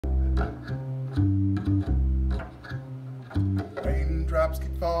raindrops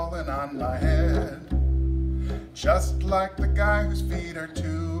keep falling on my head. Just like the guy whose feet are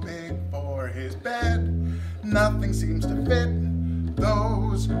too big for his bed. Nothing seems to fit.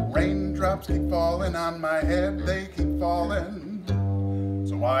 Those raindrops keep falling on my head, they keep falling.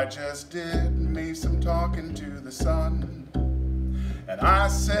 So I just did me some talking to the sun. And I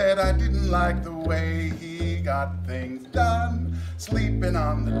said I didn't like the way he got things done. Sleeping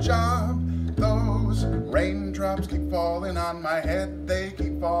on the job, those raindrops keep falling on my head, they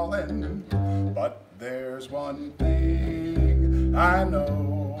keep falling. But there's one thing I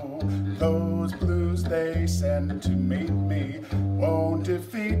know, those blues they send to meet me won't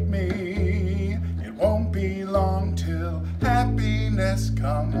defeat me. It won't be long till happiness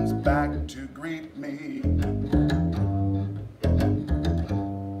comes back to greet me.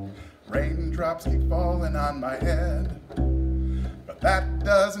 Raindrops keep falling on my head, but that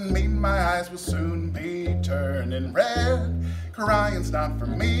doesn't mean my eyes will soon be turning red. Crying's not for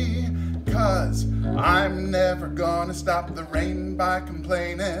me, 'cause I'm never gonna stop the rain by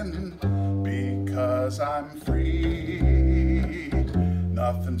complaining, because I'm free.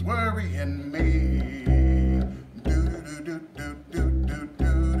 Nothing's worrying me.